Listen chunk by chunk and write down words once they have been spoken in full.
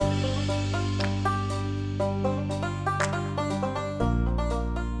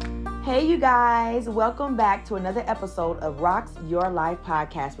Hey, you guys. Welcome back to another episode of Rocks Your Life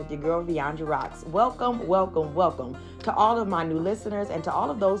podcast with your girl, Viandra Rocks. Welcome, welcome, welcome to all of my new listeners and to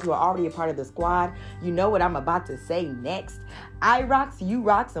all of those who are already a part of the squad. You know what I'm about to say next. I rocks, you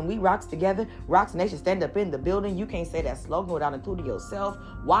rocks, and we rocks together. Rocks Nation, stand up in the building. You can't say that slogan without including yourself.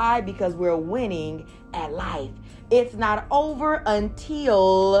 Why? Because we're winning at life. It's not over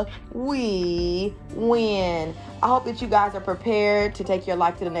until we win. I hope that you guys are prepared to take your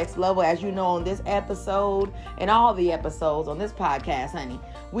life to the next level. As you know, on this episode and all the episodes on this podcast, honey,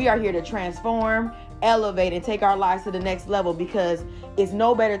 we are here to transform, elevate, and take our lives to the next level, because it's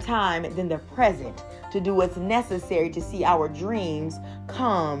no better time than the present to do what's necessary to see our dreams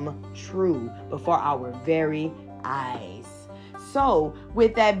come true before our very eyes. So,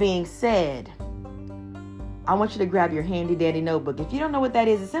 with that being said, I want you to grab your handy dandy notebook. If you don't know what that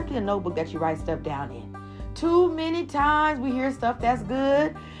is, it's simply a notebook that you write stuff down in. Too many times we hear stuff that's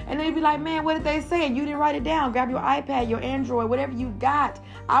good, and then you be like, man, what did they say? And you didn't write it down. Grab your iPad, your Android, whatever you got.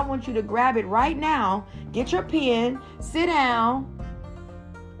 I want you to grab it right now. Get your pen, sit down,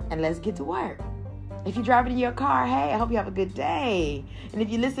 and let's get to work. If you're driving in your car, hey, I hope you have a good day. And if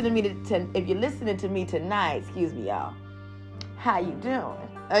you're listening to me tonight, excuse me, y'all, how you doing?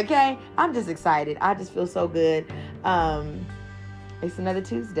 Okay, I'm just excited. I just feel so good. It's another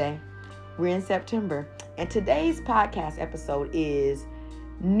Tuesday. We're in September. And today's podcast episode is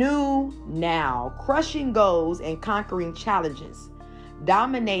New Now. Crushing goals and conquering challenges.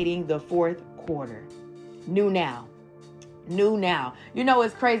 Dominating the fourth quarter. New now. New now. You know,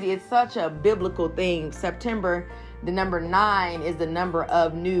 it's crazy. It's such a biblical thing. September, the number 9 is the number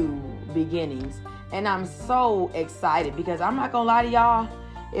of new beginnings. And I'm so excited because I'm not going to lie to y'all.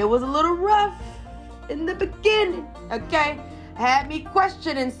 It was a little rough in the beginning, okay? Had me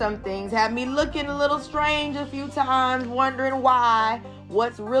questioning some things, had me looking a little strange a few times, wondering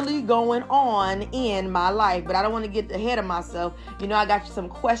what's really going on in my life. But I don't want to get ahead of myself. You know, I got some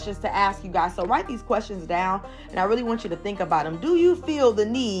questions to ask you guys. So write these questions down, and I really want you to think about them. Do you feel the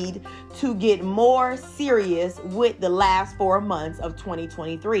need to get more serious with the last 4 months of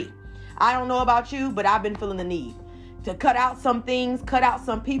 2023? I don't know about you, but I've been feeling the need to cut out some things, cut out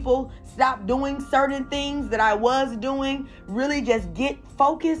some people, stop doing certain things that I was doing, really just get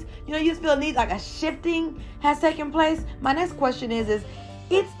focused. You know, you just feel a need, like a shifting has taken place. My next question is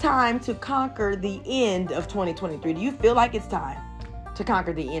it's time to conquer the end of 2023. Do you feel like it's time to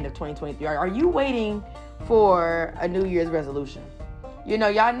conquer the end of 2023? Are you waiting for a New Year's resolution? You know,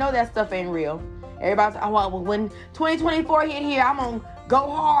 y'all know that stuff ain't real. Everybody's like, oh, well, when 2024 hit here, I'm going to go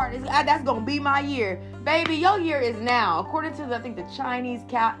hard. That's going to be my year. Baby, your year is now. According to, I think, the Chinese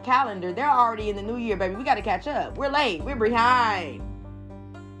calendar, they're already in the new year, baby. We got to catch up. We're late. We're behind.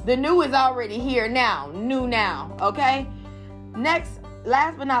 The new is already here now. New now. Okay? Next,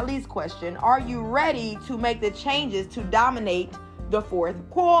 last but not least question. Are you ready to make the changes to dominate the fourth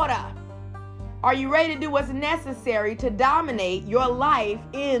quarter? Are you ready to do what's necessary to dominate your life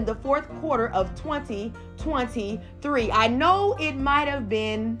in the fourth quarter of 2023? I know it might have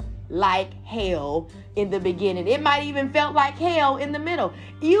been like hell in the beginning. It might even felt like hell in the middle.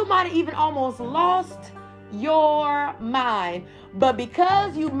 You might have even almost lost your mind. But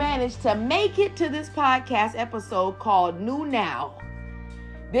because you managed to make it to this podcast episode called New Now,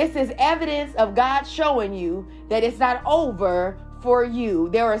 this is evidence of God showing you that it's not over for you.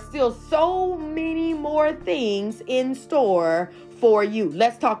 There are still so many more things in store for you.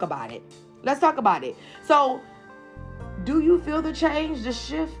 Let's talk about it. So, do you feel the change, the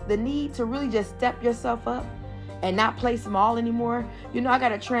shift, the need to really just step yourself up and not play small anymore? You know, I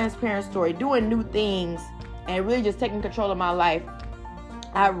got a transparent story. Doing new things and really just taking control of my life.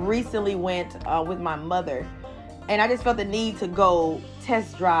 I recently went with my mother, and I just felt the need to go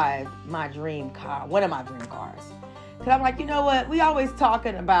test drive my dream car, one of my dream cars. Because I'm like, you know what? We always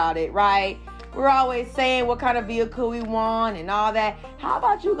talking about it, right? We're always saying what kind of vehicle we want and all that. How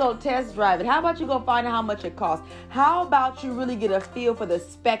about you go test drive it? How about you go find out how much it costs? How about you really get a feel for the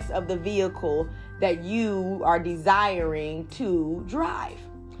specs of the vehicle that you are desiring to drive?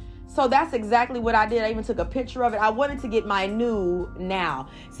 So that's exactly what I did. I even took a picture of it. I wanted to get my new now.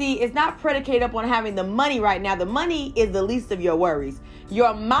 See, it's not predicated upon having the money right now. The money is the least of your worries.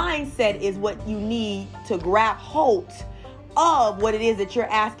 Your mindset is what you need to grab hold of what it is that you're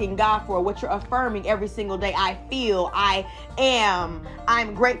asking God for, what you're affirming every single day. I feel, I am,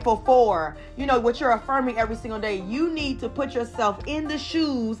 I'm grateful for, what you're affirming every single day. You need to put yourself in the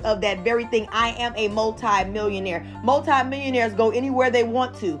shoes of that very thing. I am a multi-millionaire. Multi-millionaires go anywhere they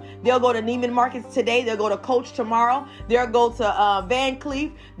want to. They'll go to Neiman Marcus today. They'll go to Coach tomorrow. They'll go to Van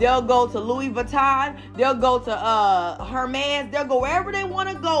Cleef. They'll go to Louis Vuitton. They'll go to Hermes. They'll go wherever they want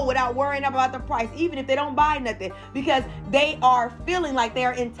to go without worrying about the price, even if they don't buy nothing, because they are feeling like they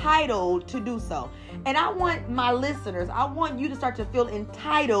are entitled to do so. And I want my listeners, I want you to start to feel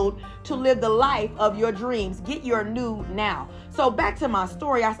entitled to live the life of your dreams. Get your new now. So back to my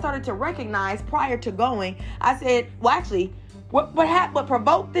story, I started to recognize prior to going, I said, well, actually, what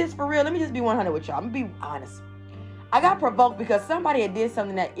provoked this for real? Let me just be 100 with y'all. I'm going to be honest. I got provoked because somebody had did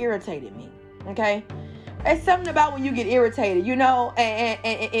something that irritated me. Okay? It's something about when you get irritated, and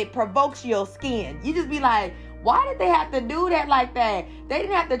it provokes your skin. You just be like, why did they have to do that like that? They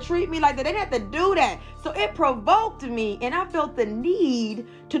didn't have to treat me like that. They didn't have to do that. So it provoked me, and I felt the need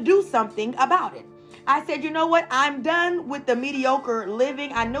to do something about it. I said, you know what? I'm done with the mediocre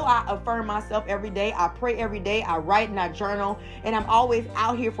living. I know I affirm myself every day. I pray every day. I write and I journal, and I'm always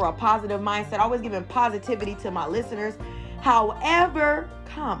out here for a positive mindset, always giving positivity to my listeners. However,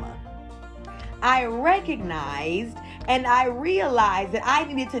 I recognized and I realized that I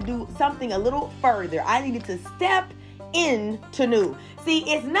needed to do something a little further. I needed to step into new. See,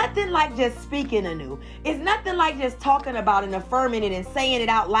 it's nothing like just speaking anew. It's nothing like just talking about and affirming it and saying it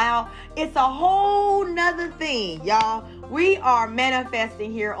out loud. It's a whole nother thing, y'all. We are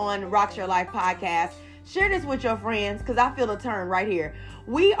manifesting here on Rocks Your Life podcast. Share this with your friends, because I feel a turn right here.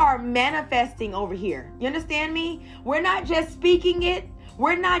 We are manifesting over here. You understand me? We're not just speaking it.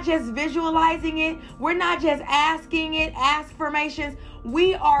 We're not just visualizing it. We're not just asking it, affirmations.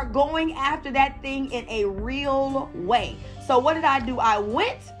 We are going after that thing in a real way. So what did I do? I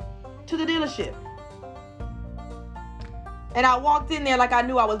went to the dealership. And I walked in there like I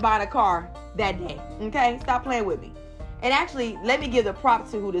knew I was buying a car that day. Okay? Stop playing with me. And actually, let me give the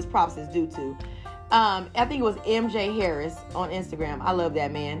props to who this props is due to. I think it was MJ Harris on Instagram. I love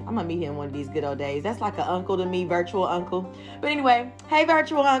that man. I'm going to meet him one of these good old days. That's like an uncle to me, virtual uncle. But anyway, hey,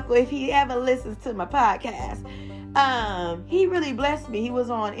 virtual uncle, if he ever listens to my podcast, he really blessed me. He was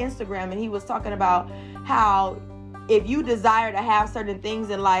on Instagram and he was talking about how if you desire to have certain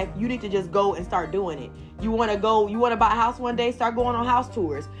things in life, you need to just go and start doing it. You want to buy a house one day, start going on house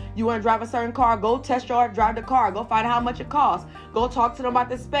tours. You want to drive a certain car, go test drive the car, go find out how much it costs. Go talk to them about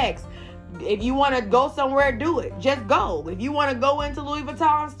the specs. If you want to go somewhere, do it. Just go. If you want to go into Louis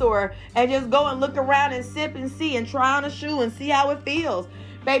Vuitton store and just go and look around and sip and see and try on a shoe and see how it feels.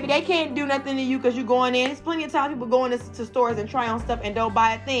 Baby, they can't do nothing to you because you're going in. There's plenty of times people go into stores and try on stuff and don't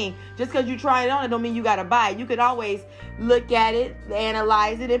buy a thing. Just because you try it on, it don't mean you got to buy it. You can always look at it,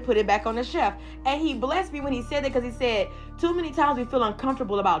 analyze it, and put it back on the shelf. And he blessed me when he said that, because he said, too many times we feel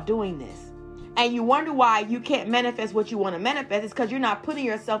uncomfortable about doing this. And you wonder why you can't manifest what you want to manifest. It's because you're not putting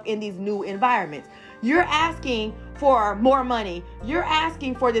yourself in these new environments. You're asking for more money. You're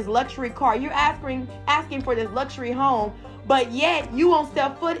asking for this luxury car. You're asking for this luxury home. But yet you won't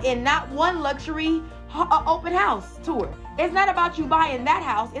step foot in not one luxury open house tour. It's not about you buying that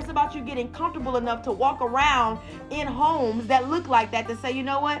house. It's about you getting comfortable enough to walk around in homes that look like that, to say, you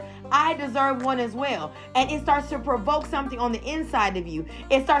know what? I deserve one as well. And it starts to provoke something on the inside of you.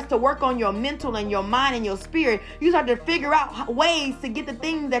 It starts to work on your mental and your mind and your spirit. You start to figure out ways to get the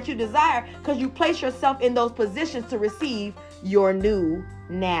things that you desire, because you place yourself in those positions to receive your new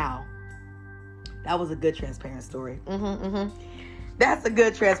now. That was a good transparent story. That's a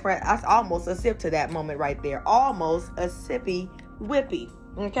good transparent. That's almost a sip to that moment right there. Almost a sippy whippy.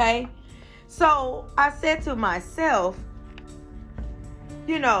 Okay? So I said to myself,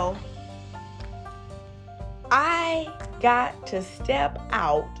 I got to step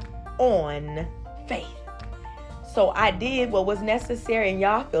out on faith. So I did what was necessary, and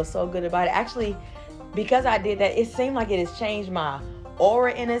y'all feel so good about it. Actually, because I did that, it seemed like it has changed my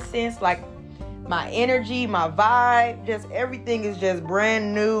aura in a sense, like my energy, my vibe, just everything is just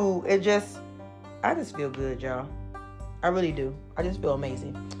brand new. I just feel good, y'all. I really do. I just feel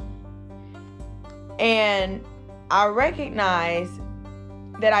amazing. And I recognize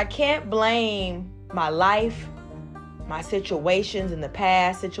that I can't blame my life, my situations in the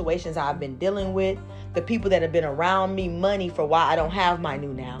past, situations I've been dealing with, the people that have been around me, money, for why I don't have my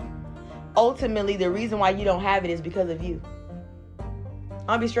new now. Ultimately, the reason why you don't have it is because of you.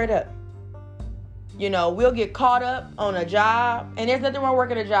 I'll be straight up. We'll get caught up on a job, and there's nothing wrong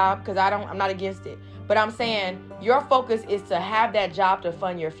working a job, because I'm not against it. But I'm saying your focus is to have that job to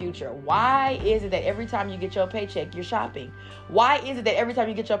fund your future. Why is it that every time you get your paycheck, you're shopping? Why is it that every time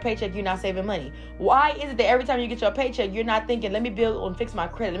you get your paycheck, you're not saving money? Why is it that every time you get your paycheck, you're not thinking, let me build and fix my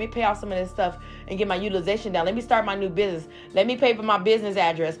credit. Let me pay off some of this stuff and get my utilization down. Let me start my new business. Let me pay for my business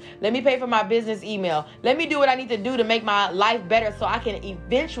address. Let me pay for my business email. Let me do what I need to do to make my life better so I can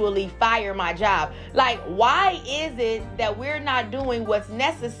eventually fire my job. Like, why is it that we're not doing what's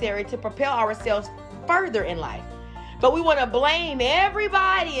necessary to propel ourselves further in life? But we want to blame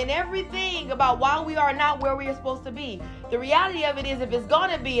everybody and everything about why we are not where we are supposed to be. The reality of it is, if it's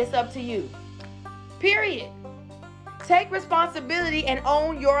going to be, it's up to you. Period. Take responsibility and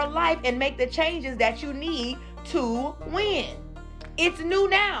own your life and make the changes that you need to win. It's new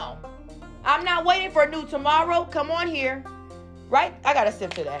now. I'm not waiting for new tomorrow. Come on here. Right? I got to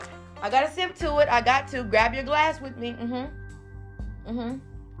sip to that. I got to sip to it. I got to. Grab your glass with me. I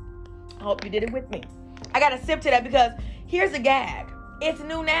hope you did it with me. I got to sip to that because here's the gag. It's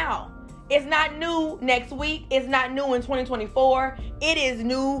new now. It's not new next week. It's not new in 2024. It is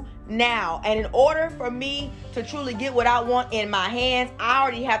new now. And in order for me to truly get what I want in my hands, I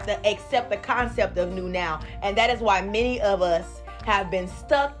already have to accept the concept of new now. And that is why many of us have been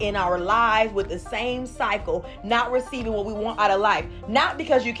stuck in our lives with the same cycle, not receiving what we want out of life. Not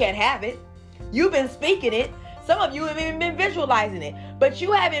because you can't have it. You've been speaking it. Some of you have even been visualizing it, but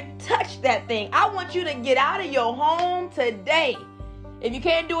you haven't touched that thing. I want you to get out of your home today. If you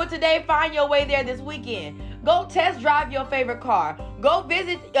can't do it today, find your way there this weekend. Go test drive your favorite car. Go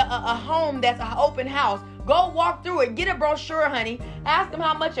visit a home that's an open house. Go walk through it. Get a brochure, honey. Ask them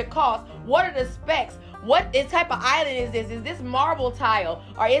how much it costs. What are the specs? What type of island is this? Is this marble tile?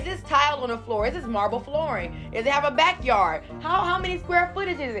 Or is this tile on the floor? Is this marble flooring? Does it have a backyard? How many square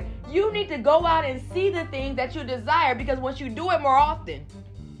footage is it? You need to go out and see the things that you desire, because once you do it more often,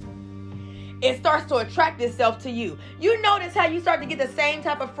 it starts to attract itself to you. You notice how you start to get the same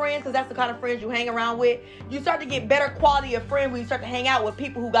type of friends, because that's the kind of friends you hang around with. You start to get better quality of friends when you start to hang out with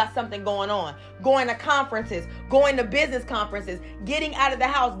people who got something going on. Going to conferences, going to business conferences, getting out of the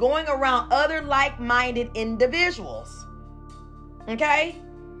house, going around other like-minded individuals. Okay?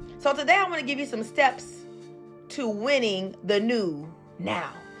 So today I want to give you some steps to winning the new now.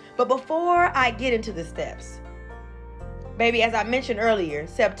 But before I get into the steps, baby, as I mentioned earlier,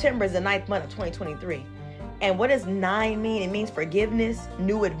 September is the 9th month of 2023. And what does 9 mean? It means forgiveness,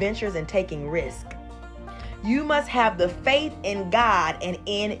 new adventures, and taking risk. You must have the faith in God and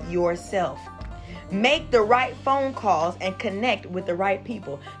in yourself. Make the right phone calls and connect with the right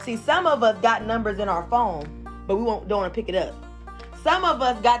people. See, some of us got numbers in our phone, but we don't want to pick it up. Some of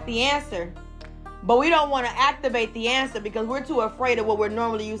us got the answer, but we don't want to activate the answer because we're too afraid of what we're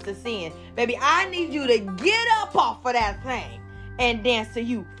normally used to seeing. Baby, I need you to get up off of that thing and dance till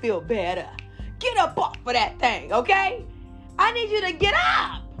you feel better. Get up off of that thing, okay? I need you to get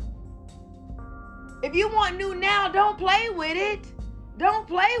up. If you want new now, don't play with it. Don't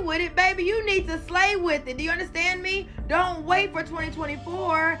play with it, baby. You need to slay with it. Do you understand me? Don't wait for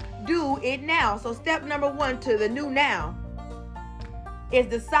 2024. Do it now. So step number 1 to the new now is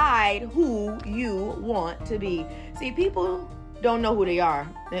decide who you want to be. See, people don't know who they are.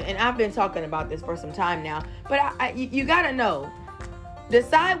 And I've been talking about this for some time now. But you got to know.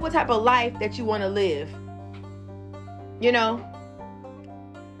 Decide what type of life that you want to live. You know?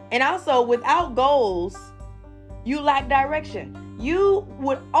 And also, without goals, you lack direction. You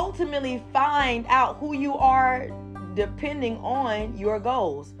would ultimately find out who you are depending on your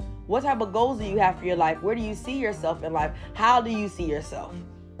goals. What type of goals do you have for your life? Where do you see yourself in life? How do you see yourself?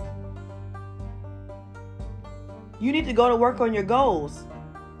 You need to go to work on your goals.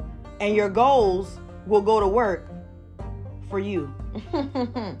 And your goals will go to work for you.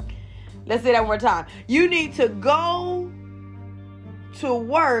 Let's say that one more time. You need to go to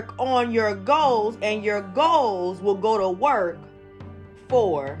work on your goals, and your goals will go to work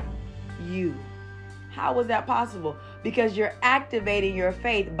for you. How is that possible? Because you're activating your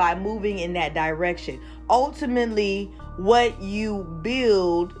faith by moving in that direction. Ultimately, what you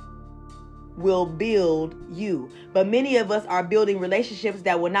build will build you. But many of us are building relationships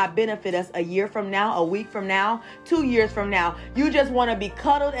that will not benefit us a year from now, a week from now, 2 years from now. You just want to be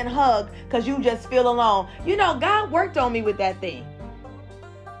cuddled and hugged because you just feel alone. You know, God worked on me with that thing.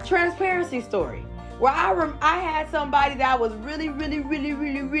 Transparency story. Where I had somebody that I was really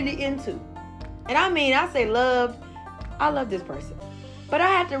into. And I say loved. I love this person. But I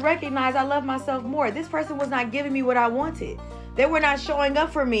had to recognize I love myself more. This person was not giving me what I wanted. They were not showing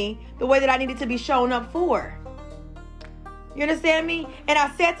up for me the way that I needed to be shown up for. You understand me? And I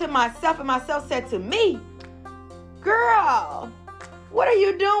said to myself, and myself said to me, girl, what are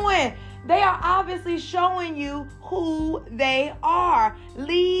you doing? They are obviously showing you who they are.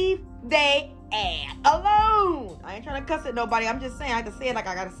 Leave they ass alone. I ain't trying to cuss at nobody. I'm just saying I have to say it like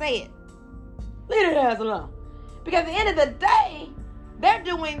I gotta say it. Leave their ass alone. Because at the end of the day, they're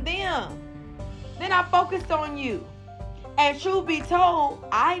doing them. They're not focused on you. And truth be told,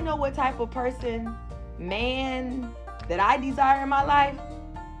 I know what type of person, man, that I desire in my life.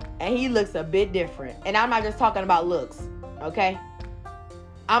 And he looks a bit different. And I'm not just talking about looks, okay?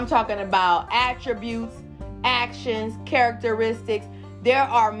 I'm talking about attributes, actions, characteristics. There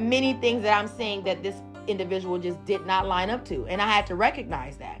are many things that I'm seeing that this individual just did not line up to. And I had to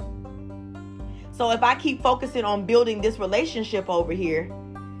recognize that. So if I keep focusing on building this relationship over here,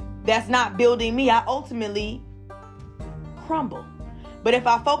 that's not building me, I ultimately crumble. But if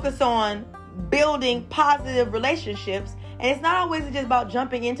I focus on building positive relationships, and it's not always just about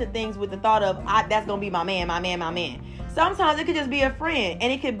jumping into things with the thought of, that's going to be my man. Sometimes it could just be a friend,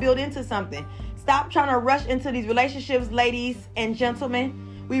 and it could build into something. Stop trying to rush into these relationships, ladies and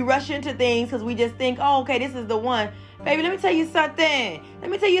gentlemen. We rush into things because we just think, oh, okay, this is the one. Baby, let me tell you something.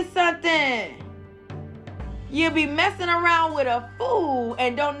 You'll be messing around with a fool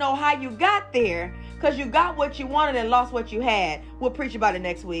and don't know how you got there because you got what you wanted and lost what you had. We'll preach about it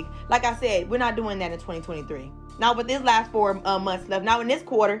next week. Like I said, we're not doing that in 2023. Not with this last 4 months left. Not in this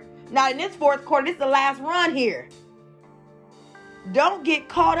quarter. Not in this fourth quarter. This is the last run here. Don't get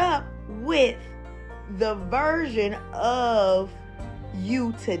caught up with the version of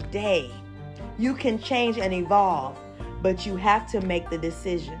you today. You can change and evolve, but you have to make the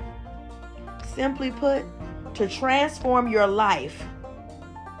decision. Simply put, to transform your life,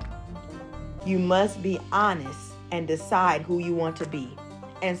 you must be honest and decide who you want to be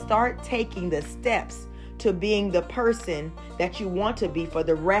and start taking the steps to being the person that you want to be for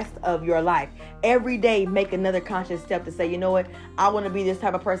the rest of your life. Every day, make another conscious step to say, you know what? I want to be this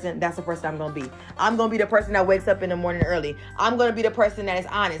type of person. That's the person I'm going to be. I'm going to be the person that wakes up in the morning early. I'm going to be the person that is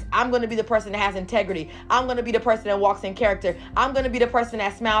honest. I'm going to be the person that has integrity. I'm going to be the person that walks in character. I'm going to be the person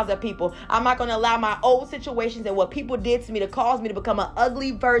that smiles at people. I'm not going to allow my old situations and what people did to me to cause me to become an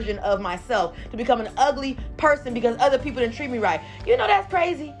ugly version of myself, to become an ugly person because other people didn't treat me right. You know, that's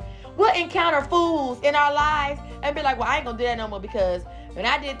crazy. We'll encounter fools in our lives and be like, well, I ain't gonna do that no more because when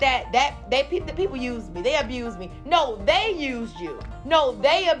I did the people used me. They abused me. No, they used you. No,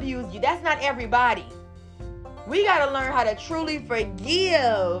 they abused you. That's not everybody. We gotta learn how to truly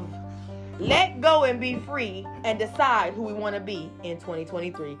forgive, let go and be free and decide who we want to be in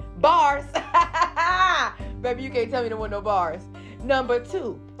 2023. Bars. Baby, you can't tell me there were no bars. Number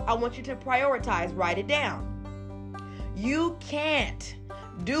 2, I want you to prioritize. Write it down. You can't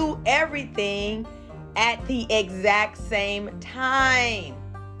do everything at the exact same time.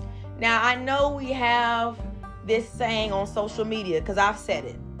 Now, I know we have this saying on social media because I've said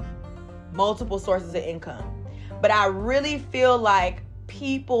it. Multiple sources of income. But I really feel like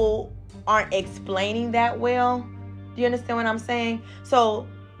people aren't explaining that well. Do you understand what I'm saying? So,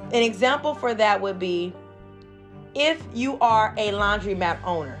 an example for that would be if you are a laundromat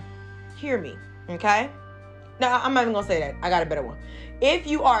owner. Hear me, okay? Now, I'm not even going to say that. I got a better one. If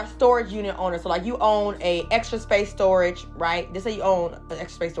you are a storage unit owner, so like you own a extra space storage, right? Just say you own an extra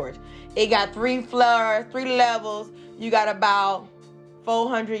space storage. It got 3 floors, 3 levels. You got about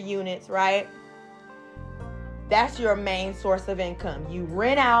 400 units, right? That's your main source of income. You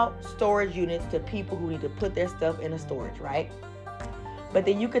rent out storage units to people who need to put their stuff in a storage, right? But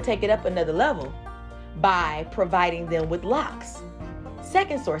then you could take it up another level by providing them with locks.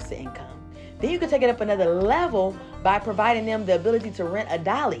 Second source of income. Then you could take it up another level by providing them the ability to rent a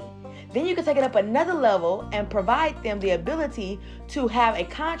dolly. Then you can take it up another level and provide them the ability to have a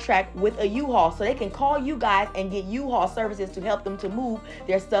contract with a U-Haul so they can call you guys and get U-Haul services to help them to move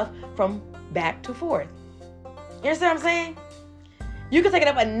their stuff from back to forth. You understand what I'm saying? You can take it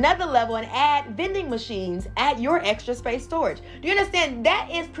up another level and add vending machines at your extra space storage. Do you understand? That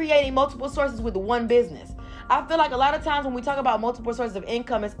is creating multiple sources with one business. I feel like a lot of times when we talk about multiple sources of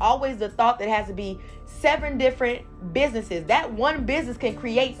income, it's always the thought that it has to be 7 different businesses. That one business can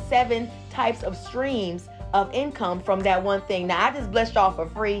create 7 types of streams of income from that one thing. Now, I just blessed y'all for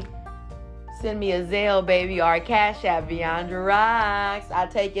free. Send me a Zelle, baby, or a Cash App, Viandra Rocks. I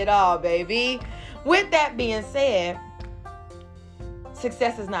take it all, baby. With that being said,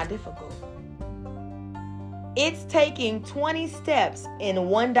 success is not difficult. It's taking 20 steps in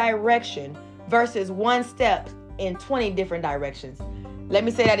one direction versus 1 step in 20 different directions. Let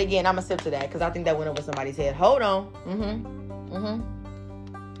me say that again. I'm going to sip to that because I think that went over somebody's head. Hold on.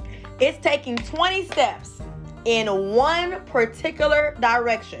 It's taking 20 steps in one particular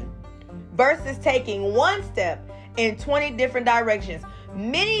direction versus taking 1 step in 20 different directions.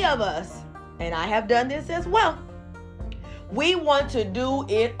 Many of us, and I have done this as well, we want to do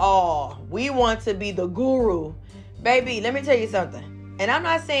it all. We want to be the guru. Baby, let me tell you something. And I'm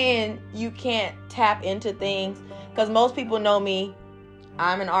not saying you can't tap into things, because most people know me.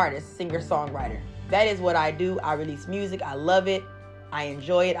 I'm an artist, singer, songwriter. That is what I do. I release music. I love it. I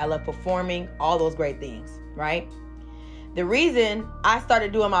enjoy it. I love performing, all those great things, right? The reason I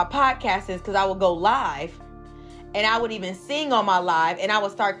started doing my podcast is because I would go live, and I would even sing on my live, and I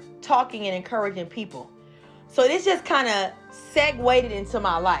would start talking and encouraging people. So this just kind of segued into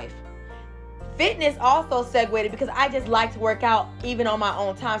my life. Fitness also segued because I just like to work out even on my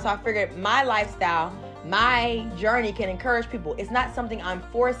own time. So I figured my lifestyle, my journey can encourage people. It's not something I'm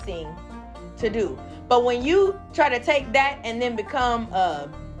forcing to do. But when you try to take that and then become a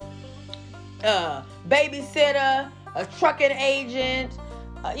babysitter, a trucking agent,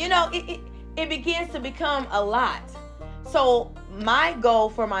 it begins to become a lot. So my goal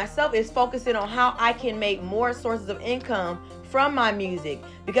for myself is focusing on how I can make more sources of income from my music.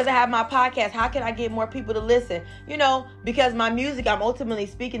 Because I have my podcast, how can I get more people to listen? Because my music, I'm ultimately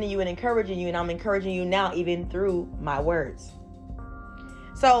speaking to you and encouraging you, and I'm encouraging you now even through my words.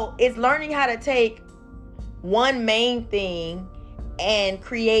 So it's learning how to take one main thing and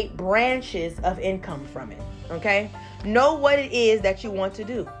create branches of income from it, okay? Know what it is that you want to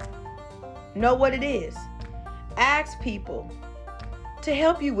do. Know what it is. Ask people to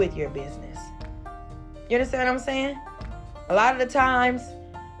help you with your business. You understand what I'm saying? A lot of the times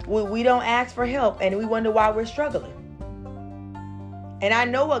we don't ask for help and we wonder why we're struggling. And I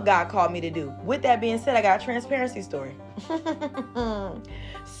know what God called me to do. With that being said, I got a transparency story.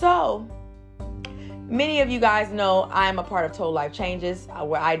 So, many of you guys know I am a part of Total Life Changes,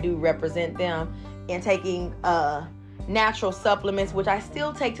 where I do represent them in taking natural supplements, which I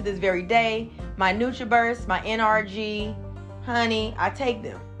still take to this very day. My NutriBurst, my NRG, honey, I take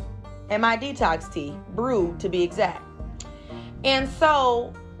them. And my detox tea, brew to be exact. And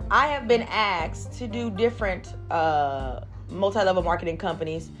so I have been asked to do different multi-level marketing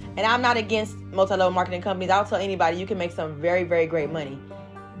companies. And I'm not against multi-level marketing companies. I'll tell anybody you can make some very, very great money.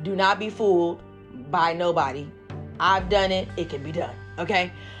 Do not be fooled by nobody. I've done it. It can be done.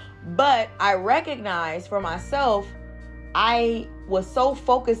 Okay. But I recognize for myself, I was so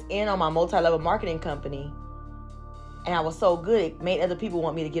focused in on my multi-level marketing company, and I was so good, it made other people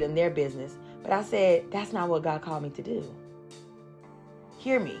want me to get in their business. But I said, that's not what God called me to do.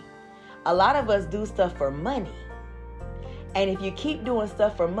 Hear me. A lot of us do stuff for money. And if you keep doing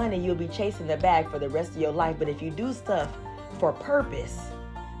stuff for money, you'll be chasing the bag for the rest of your life. But if you do stuff for purpose,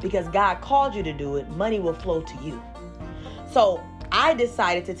 because God called you to do it, money will flow to you. So I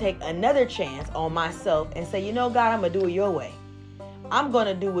decided to take another chance on myself and say, God, I'm going to do it your way. I'm going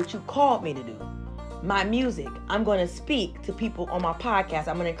to do what you called me to do. My music, I'm going to speak to people on my podcast.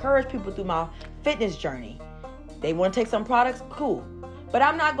 I'm going to encourage people through my fitness journey. They want to take some products, cool. But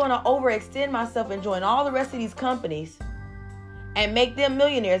I'm not going to overextend myself and join all the rest of these companies and make them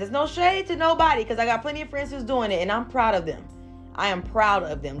millionaires. There's no shade to nobody, because I got plenty of friends who's doing it, and I'm proud of them. I am proud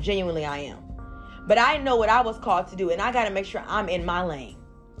of them. Genuinely, I am. But I know what I was called to do, and I got to make sure I'm in my lane.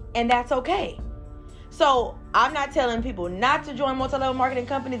 And that's okay. So I'm not telling people not to join multi-level marketing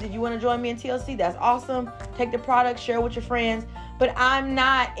companies. If you want to join me in TLC, that's awesome. Take the product, share with your friends. But I'm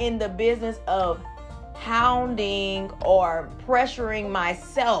not in the business of hounding or pressuring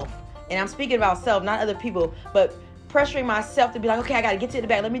myself. And I'm speaking about self, not other people, but pressuring myself to be like, okay, I got to get to the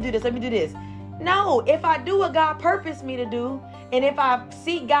back. Let me do this. Let me do this. No, if I do what God purposed me to do, and if I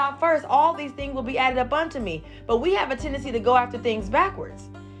seek God first, all these things will be added up unto me. But we have a tendency to go after things backwards.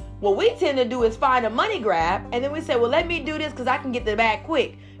 What we tend to do is find a money grab, and then we say, well, let me do this because I can get the bag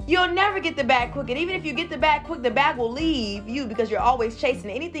quick. You'll never get the bag quick. And even if you get the bag quick, the bag will leave you because you're always chasing.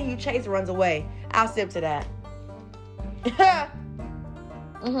 Anything you chase runs away. I'll sip to that.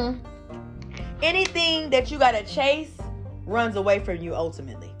 Anything that you got to chase runs away from you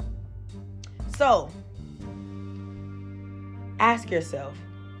ultimately. So, ask yourself,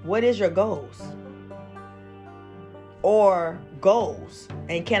 what is your goals? Or goals?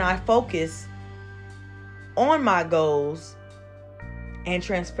 And can I focus on my goals and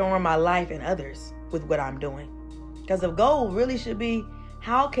transform my life and others with what I'm doing? Because the goal really should be,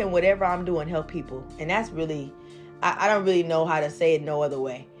 how can whatever I'm doing help people? And that's really, I don't really know how to say it no other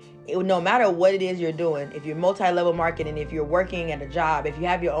way. No matter what it is you're doing, if you're multi-level marketing, if you're working at a job, if you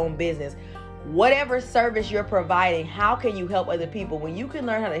have your own business, whatever service you're providing, how can you help other people? When you can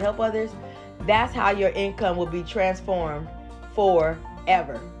learn how to help others, that's how your income will be transformed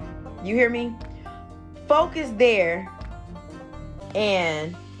forever. You hear me? Focus there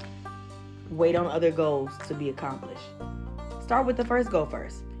and wait on other goals to be accomplished. start with the first go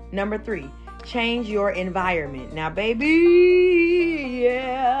first. Number 3, change your environment. Now, baby,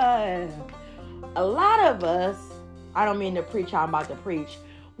 yeah. A lot of us, I don't mean to preach how I'm about to preach.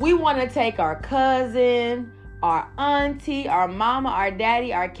 We want to take our cousin, our auntie, our mama, our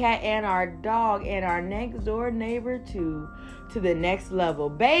daddy, our cat, and our dog, and our next door neighbor to the next level.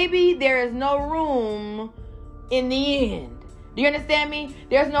 Baby, there is no room in the end. Do you understand me?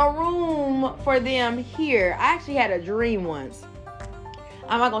 There's no room for them here. I actually had a dream once.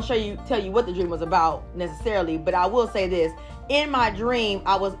 I'm not going to tell you what the dream was about necessarily, but I will say this. In my dream,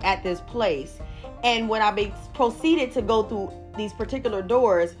 I was at this place. And when I proceeded to go through these particular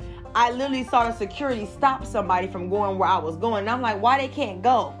doors, I literally saw the security stop somebody from going where I was going. And I'm like, why they can't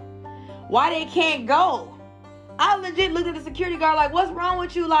go? Why they can't go? I legit looked at the security guard like, what's wrong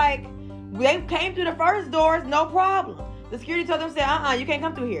with you? Like, they came through the first doors, no problem. The security told them, you can't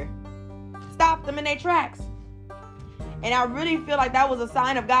come through here. Stop them in their tracks. And I really feel like that was a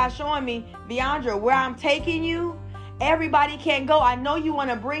sign of God showing me, Viandra, where I'm taking you, everybody can't go. I know you want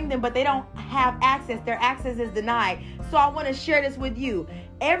to bring them, but they don't have access. Their access is denied. So I want to share this with you.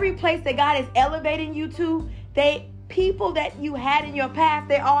 Every place that God is elevating you to, people that you had in your past,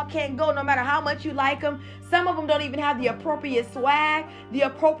 they all can't go no matter how much you like them. Some of them don't even have the appropriate swag, the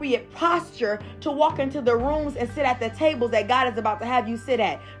appropriate posture to walk into the rooms and sit at the tables that God is about to have you sit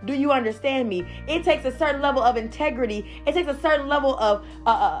at. Do you understand me? It takes a certain level of integrity. It takes a certain level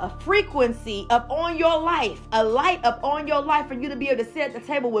of frequency up on your life, a light up on your life for you to be able to sit at the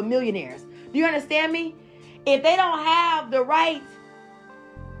table with millionaires. Do you understand me? If they don't have the right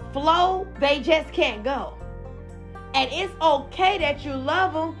flow, they just can't go. And it's okay that you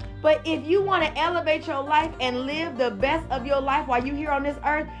love them, but if you want to elevate your life and live the best of your life while you're here on this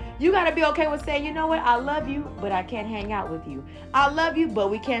earth, you got to be okay with saying, you know what, I love you, but I can't hang out with you. I love you, but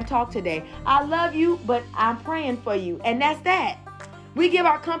we can't talk today. I love you, but I'm praying for you. And that's that. We give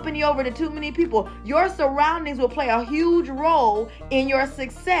our company over to too many people. Your surroundings will play a huge role in your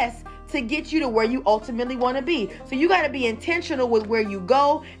success to get you to where you ultimately want to be. So you got to be intentional with where you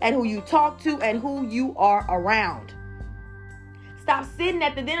go and who you talk to and who you are around. Stop sitting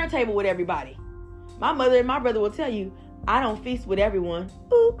at the dinner table with everybody. My mother and my brother will tell you, I don't feast with everyone.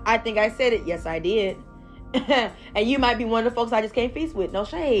 Oop, I think I said it. Yes, I did. And you might be one of the folks I just can't feast with. No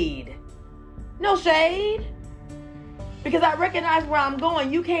shade. No shade. Because I recognize where I'm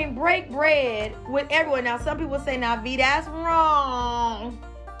going. You can't break bread with everyone. Now, some people say, now, V, that's wrong.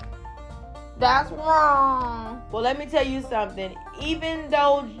 That's wrong. Well, let me tell you something. Even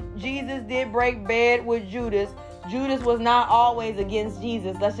though Jesus did break bread with Judas, Judas was not always against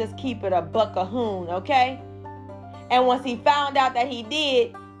Jesus. Let's just keep it a buck-a-hoon, okay? And once he found out that he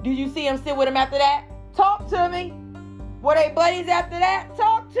did you see him sit with him after that? Talk to me. Were they buddies after that?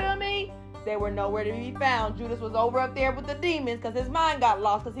 Talk to me. They were nowhere to be found. Judas was over up there with the demons because his mind got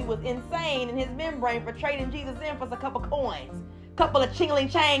lost because he was insane in his membrane for trading Jesus in for a couple coins. Couple of chingling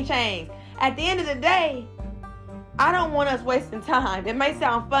chains. At the end of the day, I don't want us wasting time. It may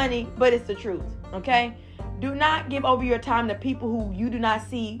sound funny, but it's the truth, okay? Do not give over your time to people who you do not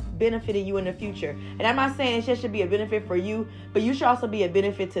see benefiting you in the future. And I'm not saying it just should be a benefit for you, but you should also be a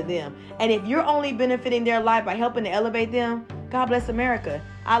benefit to them. And if you're only benefiting their life by helping to elevate them, God bless America.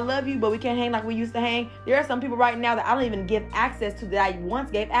 I love you, but we can't hang like we used to hang. There are some people right now that I don't even give access to that I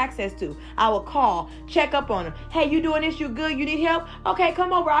once gave access to. I will call, check up on them. Hey, you doing this? You good? You need help? Okay,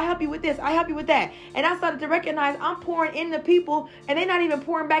 come over. I'll help you with this. I'll help you with that. And I started to recognize I'm pouring into people and they're not even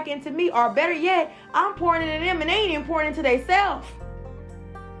pouring back into me. Or better yet, I'm pouring into them and they ain't even pouring into themselves.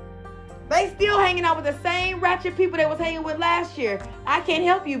 They still hanging out with the same ratchet people they was hanging with last year. I can't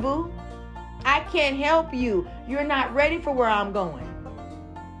help you, boo. I can't help you. You're not ready for where I'm going.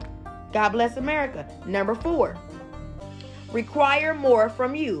 God bless America. Number 4, require more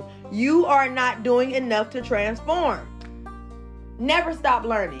from you. You are not doing enough to transform. Never stop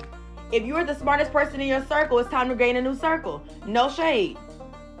learning. If you're the smartest person in your circle, it's time to gain a new circle. No shade.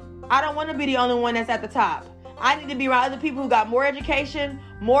 I don't want to be the only one that's at the top. I need to be around other people who got more education,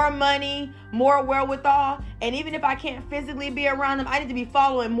 more money, more wherewithal. And even if I can't physically be around them, I need to be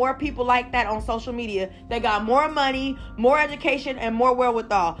following more people like that on social media that got more money, more education, and more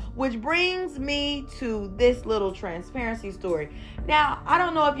wherewithal. Which brings me to this little transparency story. Now, I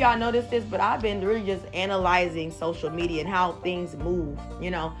don't know if y'all noticed this, but I've been really just analyzing social media and how things move,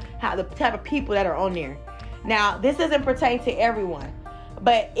 how the type of people that are on there. Now, this doesn't pertain to everyone.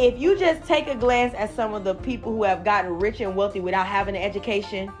 But if you just take a glance at some of the people who have gotten rich and wealthy without having an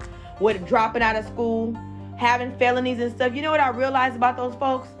education, with dropping out of school, having felonies and stuff, you know what I realized about those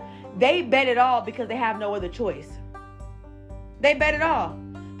folks? They bet it all because they have no other choice. They bet it all.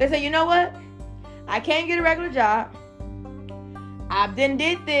 They say, you know what? I can't get a regular job. I've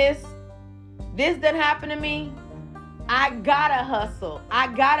did this. This done happened to me. I gotta hustle. I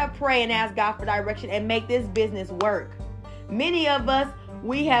gotta pray and ask God for direction and make this business work. Many of us,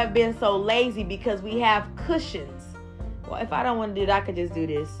 we have been so lazy because we have cushions. Well, if I don't want to do it, I could just do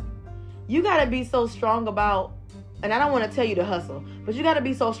this. You gotta be so strong about, and I don't want to tell you to hustle, but you gotta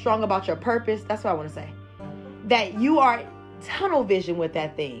be so strong about your purpose. That's what I want to say. That you are tunnel vision with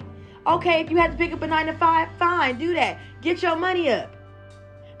that thing. Okay, if you have to pick up a 9 to 5, fine, do that. Get your money up.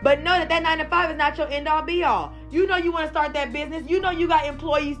 But know that 9 to 5 is not your end all be all. You know you want to start that business. You know you got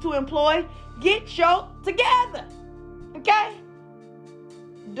employees to employ. Get your together. Okay?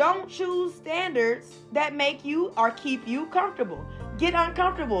 Don't choose standards that make you or keep you comfortable. Get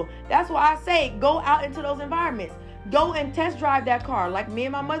uncomfortable. That's why I say go out into those environments. Go and test drive that car like me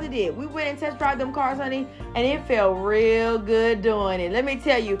and my mother did. We went and test drive them cars, honey, and it felt real good doing it. Let me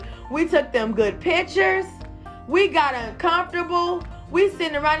tell you, we took them good pictures. We got uncomfortable. We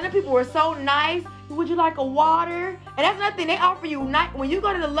sitting around and the people were so nice. Would you like a water? And that's nothing. They offer you, when you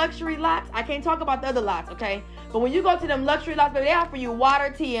go to the luxury lots, I can't talk about the other lots, okay? But when you go to them luxury lots, baby, they offer you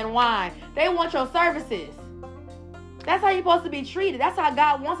water, tea, and wine. They want your services. That's how you're supposed to be treated. That's how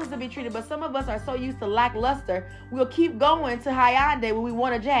God wants us to be treated. But some of us are so used to lackluster, we'll keep going to Hyundai when we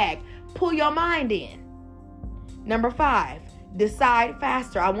want a Jag. Pull your mind in. Number 5, decide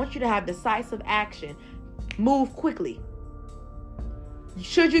faster. I want you to have decisive action. Move quickly.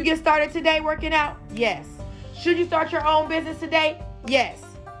 Should you get started today working out? Yes. Should you start your own business today? Yes.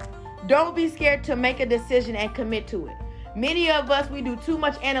 Don't be scared to make a decision and commit to it. Many of us, we do too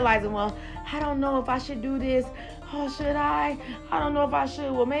much analyzing. Well, I don't know if I should do this. Oh, should I? I don't know if I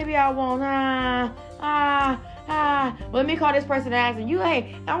should. Well, maybe I won't. Well, let me call this person and ask them,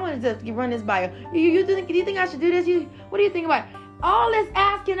 hey, I want to just run this by you. Do you think I should do this? What do you think about it? All this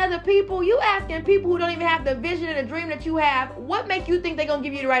asking other people, you asking people who don't even have the vision and the dream that you have. What make you think they're going to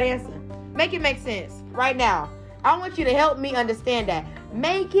give you the right answer? Make it make sense right now. I want you to help me understand that.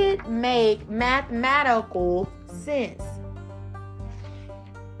 Make it make mathematical sense.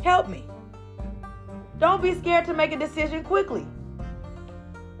 Help me. Don't be scared to make a decision quickly.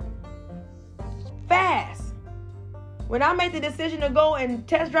 Fast. When I made the decision to go and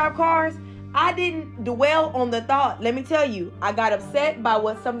test drive cars, I didn't dwell on the thought. Let me tell you, I got upset by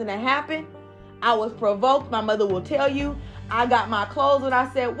something that happened. I was provoked. My mother will tell you. I got my clothes and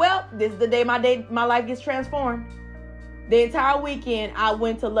I said, well, this is the day my life gets transformed. The entire weekend, I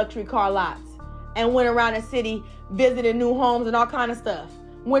went to luxury car lots and went around the city, visited new homes and all kind of stuff.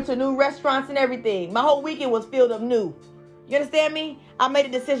 Went to new restaurants and everything. My whole weekend was filled up new. You understand me? I made a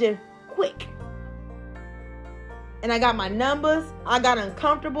decision quick. And I got my numbers. I got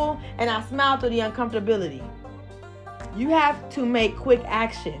uncomfortable and I smiled through the uncomfortability. You have to make quick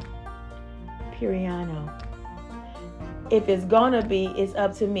action. Piriano. If it's gonna be, it's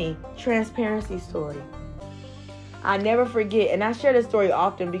up to me. Transparency story. I never forget, and I share this story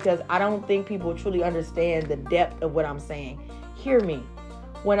often because I don't think people truly understand the depth of what I'm saying. Hear me.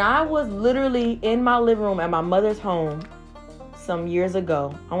 When I was literally in my living room at my mother's home some years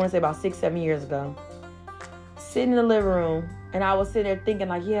ago, I want to say about 6-7 years ago, sitting in the living room, and I was sitting there thinking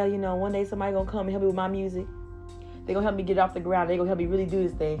like, yeah, one day somebody gonna come and help me with my music. They're gonna help me get off the ground. They're gonna help me really do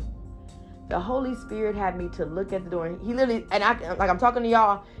this thing. The Holy Spirit had me to look at the door. He literally, and I'm talking to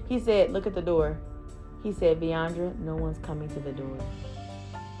y'all, he said, look at the door. He said, Viandra, no one's coming to the door.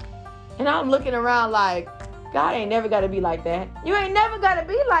 And I'm looking around like, God ain't never got to be like that. You ain't never got to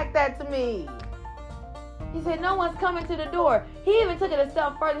be like that to me. He said, no one's coming to the door. He even took it a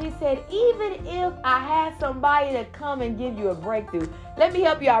step further. He said, even if I had somebody to come and give you a breakthrough. Let me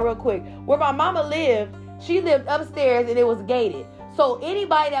help you out real quick. Where my mama lived, she lived upstairs and it was gated. So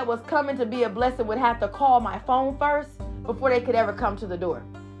anybody that was coming to be a blessing would have to call my phone first before they could ever come to the door.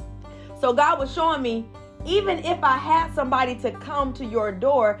 So God was showing me, even if I had somebody to come to your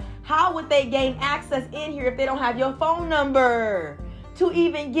door, how would they gain access in here if they don't have your phone number to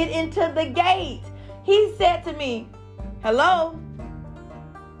even get into the gate? He said to me, hello?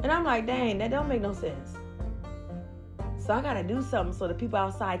 And I'm like, dang, that don't make no sense. So I got to do something so the people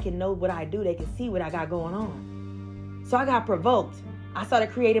outside can know what I do. They can see what I got going on. So I got provoked. I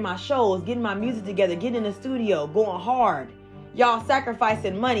started creating my shows, getting my music together, getting in the studio, going hard. Y'all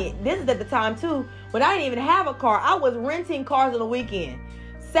sacrificing money. This is at the time, too, when I didn't even have a car. I was renting cars on the weekend.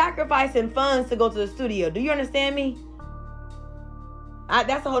 Sacrificing funds to go to the studio. Do you understand me?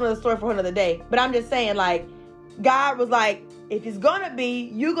 That's a whole other story for another day. But I'm just saying, like, God was like, if it's going to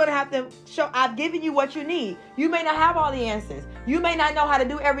be, you're going to have to show, I've given you what you need. You may not have all the answers. You may not know how to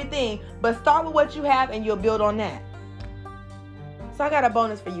do everything. But start with what you have and you'll build on that. So I got a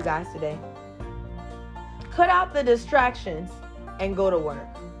bonus for you guys today. Cut out the distractions and go to work.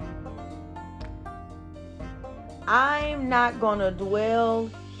 I'm not going to dwell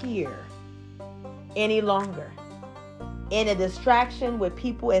here any longer in a distraction with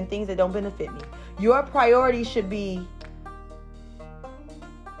people and things that don't benefit me. Your priority should be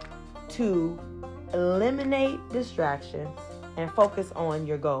to eliminate distractions and focus on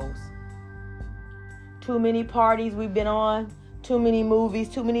your goals. Too many parties we've been on, too many movies,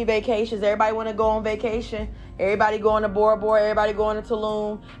 too many vacations. Everybody want to go on vacation. Everybody going to Bora Bora, everybody going to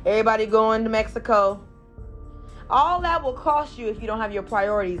Tulum, everybody going to Mexico. All that will cost you if you don't have your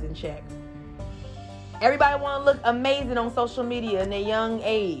priorities in check. Everybody want to look amazing on social media in their young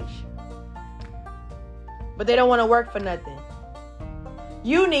age, but they don't want to work for nothing.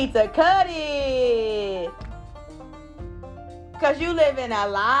 You need to cut it, because you live in a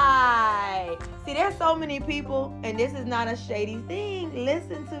lie. See, there's so many people, and this is not a shady thing.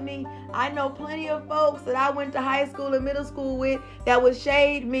 Listen to me. I know plenty of folks that I went to high school and middle school with that would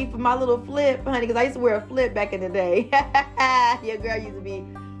shade me for my little flip, honey, because I used to wear a flip back in the day. Your girl used to be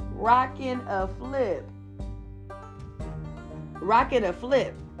rocking a flip.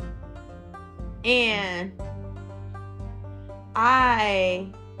 And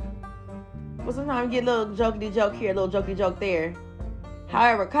sometimes get a little jokey joke here, a little jokey joke there.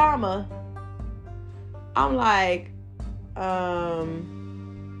 However, karma, I'm like, why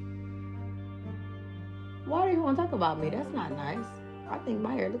do you want to talk about me? That's not nice. I think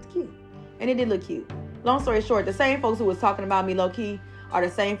my hair looks cute. And it did look cute. Long story short, the same folks who was talking about me low-key are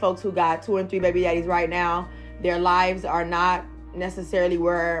the same folks who got 2 and 3 baby daddies right now. Their lives are not necessarily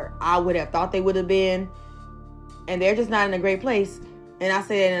where I would have thought they would have been. And they're just not in a great place. And I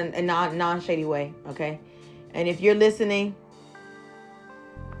say it in a non-shady way, okay? And if you're listening,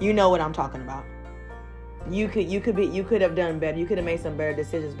 you know what I'm talking about. You could have done better. You could have made some better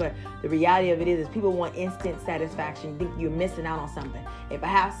decisions. But the reality of it is people want instant satisfaction. You think you're missing out on something. If I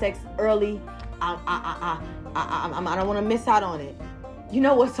have sex early, I don't want to miss out on it. You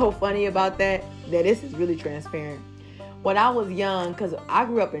know what's so funny about that? That this is really transparent. When I was young, because I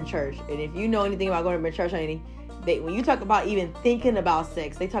grew up in church, and if you know anything about going to church, honey, when you talk about even thinking about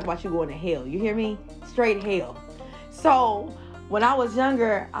sex, they talk about you going to hell. You hear me? Straight hell. So when I was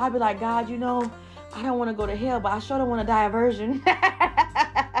younger, I'd be like, God, you know, I don't want to go to hell, but I sure don't want to die a virgin.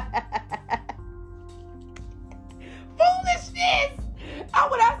 Foolishness.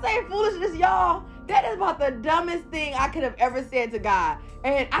 When I say foolishness, y'all, that is about the dumbest thing I could have ever said to God.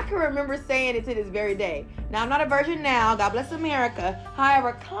 And I can remember saying it to this very day. Now, I'm not a virgin now. God bless America.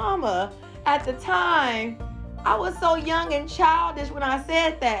 However, at the time, I was so young and childish when I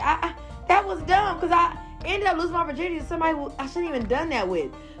said that. That was dumb, because I ended up losing my virginity to somebody who I shouldn't even done that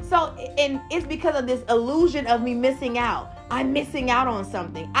with. So, and it's because of this illusion of me missing out. I'm missing out on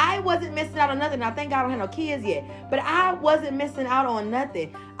something. I wasn't missing out on nothing. Now, thank God I don't have no kids yet. But I wasn't missing out on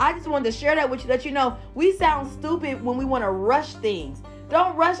nothing. I just wanted to share that with you, let you know we sound stupid when we want to rush things.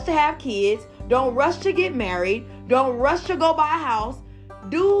 Don't rush to have kids. Don't rush to get married. Don't rush to go buy a house.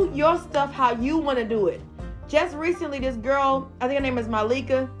 Do your stuff how you want to do it. Just recently, this girl, I think her name is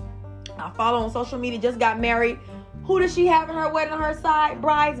Malika, I follow on social media, just got married. Who does she have in her wedding on her side?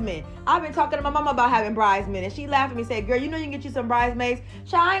 Bridesmen. I've been talking to my mama about having bridesmen, and she laughed at me and said, girl, you know you can get you some bridesmaids.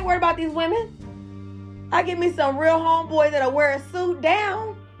 Child, I ain't worried about these women. I get me some real homeboys that'll wear a suit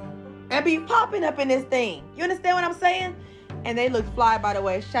down and be popping up in this thing. You understand what I'm saying? And they look fly, by the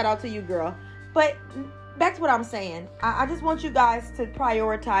way. Shout out to you, girl. But back to what I'm saying. I just want you guys to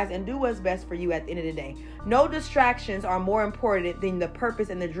prioritize and do what's best for you at the end of the day. No distractions are more important than the purpose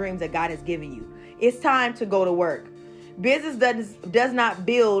and the dreams that God has given you. It's time to go to work. Business does not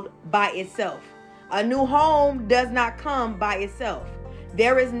build by itself. A new home does not come by itself.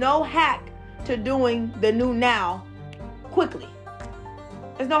 There is no hack to doing the new now quickly.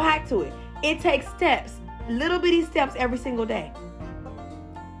 There's no hack to it. It takes steps, little bitty steps every single day.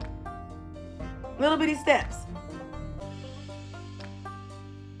 Little bitty steps.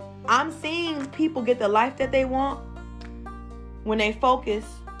 I'm seeing people get the life that they want when they focus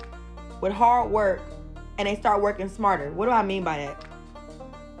with hard work and they start working smarter. What do I mean by that?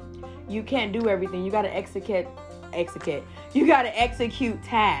 You can't do everything. You got to execute. You got to execute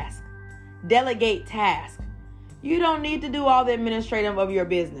tasks. Delegate tasks. You don't need to do all the administrative of your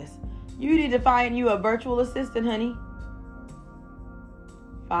business. You need to find you a virtual assistant, honey.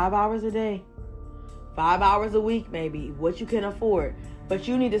 5 hours a day. 5 hours a week, maybe. What you can afford. But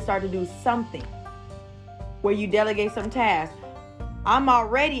you need to start to do something where you delegate some tasks. I'm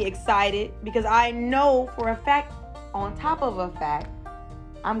already excited because I know for a fact, on top of a fact,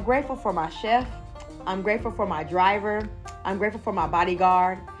 I'm grateful for my chef. I'm grateful for my driver. I'm grateful for my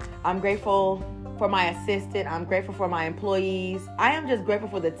bodyguard. I'm grateful for my assistant. I'm grateful for my employees. I am just grateful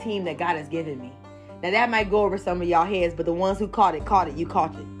for the team that God has given me. Now, that might go over some of y'all heads, but the ones who caught it, you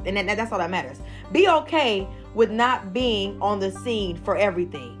caught it. And that's all that matters. Be okay with not being on the scene for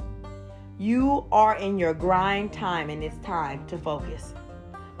everything. You are in your grind time, and it's time to focus.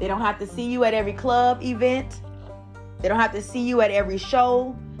 They don't have to see you at every club event. They don't have to see you at every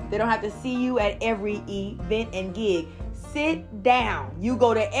show. They don't have to see you at every event and gig. Sit down. You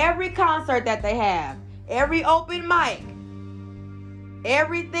go to every concert that they have, every open mic,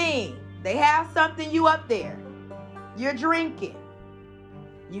 everything. They have something, you up there. You're drinking.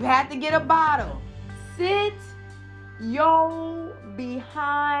 You had to get a bottle. Sit your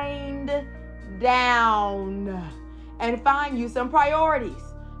behind down and find you some priorities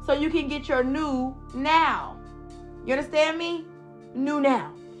so you can get your new now. You understand me? New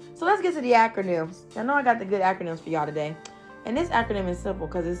now. So let's get to the acronyms. I know I got the good acronyms for y'all today. And this acronym is simple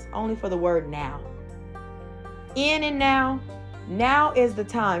because it's only for the word now. In and now. Now is the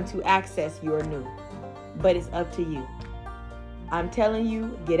time to access your new. But it's up to you. I'm telling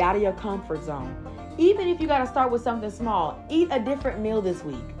you, get out of your comfort zone. Even if you got to start with something small, eat a different meal this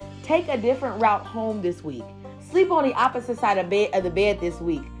week. Take a different route home this week. Sleep on the opposite side of the bed this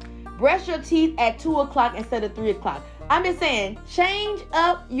week. Brush your teeth at 2 o'clock instead of 3 o'clock. I'm just saying, change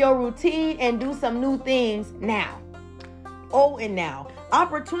up your routine and do some new things now. Oh, and now.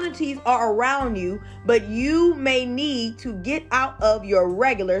 Opportunities are around you, but you may need to get out of your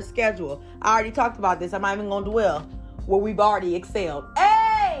regular schedule. I already talked about this. I'm not even going to dwell where we've already excelled.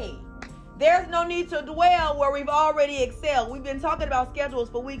 Hey! There's no need to dwell where we've already excelled. We've been talking about schedules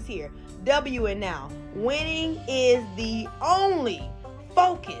for weeks here. W and now. Winning is the only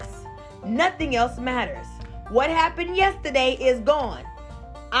focus. Nothing else matters. What happened yesterday is gone.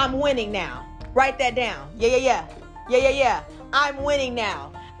 I'm winning now. Write that down. Yeah. I'm winning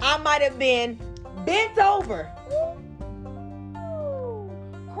now. I might have been bent over,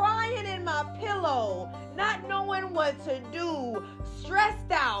 crying in my pillow, not knowing what to do,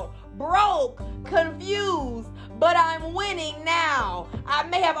 stressed out, broke, confused, but I'm winning now. I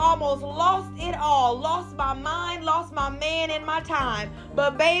may have almost lost it all, lost my mind, lost my man and my time,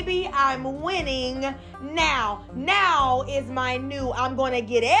 but baby, I'm winning now. Now is my new. I'm going to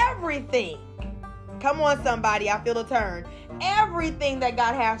get everything. Come on, somebody. I feel the turn. Everything that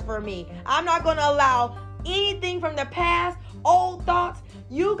God has for me. I'm not going to allow anything from the past, old thoughts.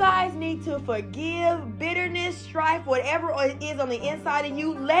 You guys need to forgive bitterness, strife, whatever it is on the inside of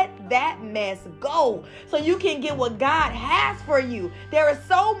you. Let that mess go so you can get what God has for you. There is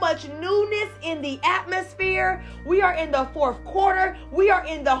so much newness in the atmosphere. We are in the fourth quarter. We are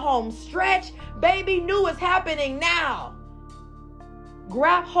in the home stretch. Baby, new is happening now.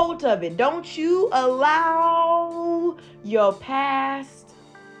 Grab hold of it. Don't you allow your past,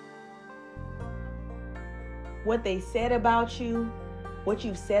 what they said about you, what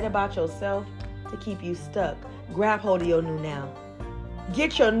you've said about yourself, to keep you stuck. Grab hold of your new now.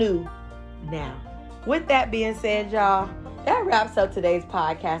 Get your new now. With that being said, y'all, that wraps up today's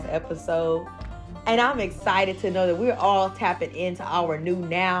podcast episode. And I'm excited to know that we're all tapping into our new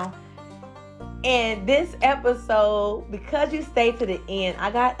now. And this episode, because you stayed to the end,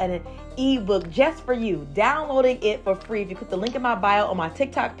 I got an ebook just for you. Downloading it for free. If you click the link in my bio on my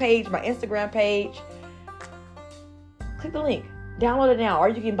TikTok page, my Instagram page, click the link. Download it now. Or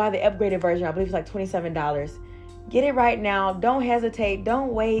you can buy the upgraded version. I believe it's like $27. Get it right now. Don't hesitate.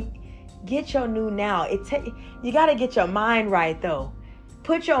 Don't wait. Get your new now. You got to get your mind right, though.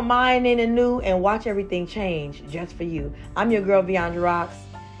 Put your mind in the new and watch everything change just for you. I'm your girl, Viandra Rocks.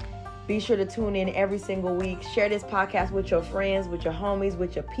 Be sure to tune in every single week. Share this podcast with your friends, with your homies,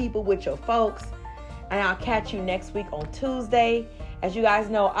 with your people, with your folks. And I'll catch you next week on Tuesday. As you guys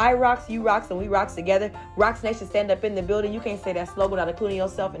know, I rocks, you rocks, and we rocks together. Rocks Nation, stand up in the building. You can't say that slogan without including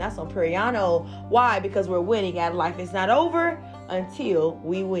yourself, and that's on Periano. Why? Because we're winning at life. It's not over until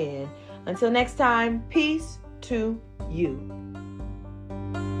we win. Until next time, peace to you.